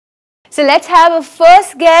So let's have a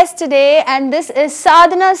first guest today, and this is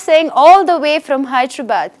Sadhana Singh all the way from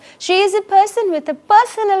Hyderabad. She is a person with a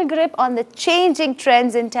personal grip on the changing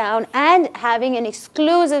trends in town and having an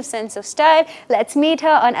exclusive sense of style. Let's meet her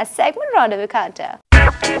on a segment Rendezvous.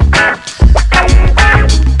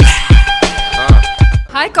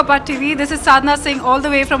 Hi Kappa TV, this is Sadhana Singh all the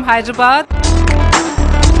way from Hyderabad.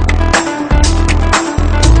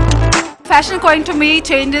 Fashion according to me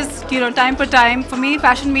changes, time per time. For me,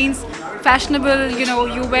 fashion means fashionable,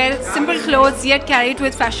 you wear simple clothes yet carry it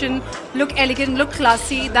with fashion, look elegant, look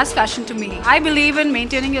classy. That's fashion to me. I believe in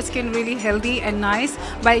maintaining your skin really healthy and nice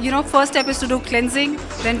by, first step is to do cleansing,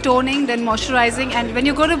 then toning, then moisturizing, and when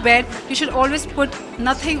you go to bed, you should always put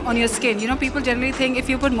nothing on your skin. People generally think if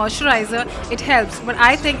you put moisturizer, it helps, but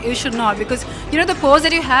I think you should not, because, the pores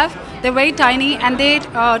that you have, they're very tiny and they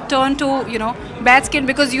turn to, bad skin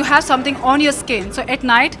because you have something on your skin. So at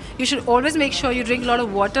night, you should always make sure you drink a lot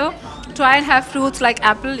of water. Try and have fruits like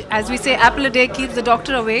apple. As we say, apple a day keeps the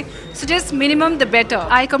doctor away. So just minimum the better.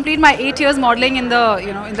 I complete my 8 years modeling in the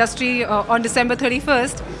industry on December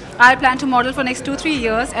 31st. I plan to model for next 2-3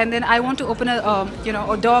 years, and then I want to open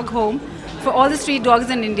a dog home for all the street dogs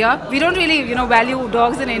in India. We don't really value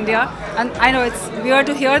dogs in India, and I know it's weird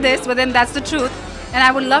to hear this, but then that's the truth. And I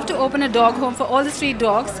would love to open a dog home for all the street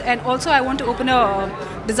dogs, and also I want to open a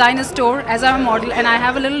designer store as I'm a model and I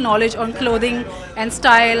have a little knowledge on clothing and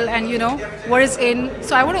style and what is in.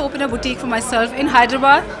 So I want to open a boutique for myself in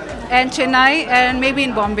Hyderabad and Chennai and maybe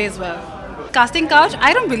in Bombay as well. Casting couch,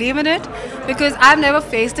 I don't believe in it because I've never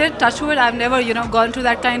faced it. Touch wood, I've never gone to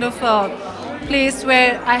that kind of place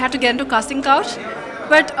where I had to get into casting couch.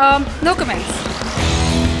 But no comments.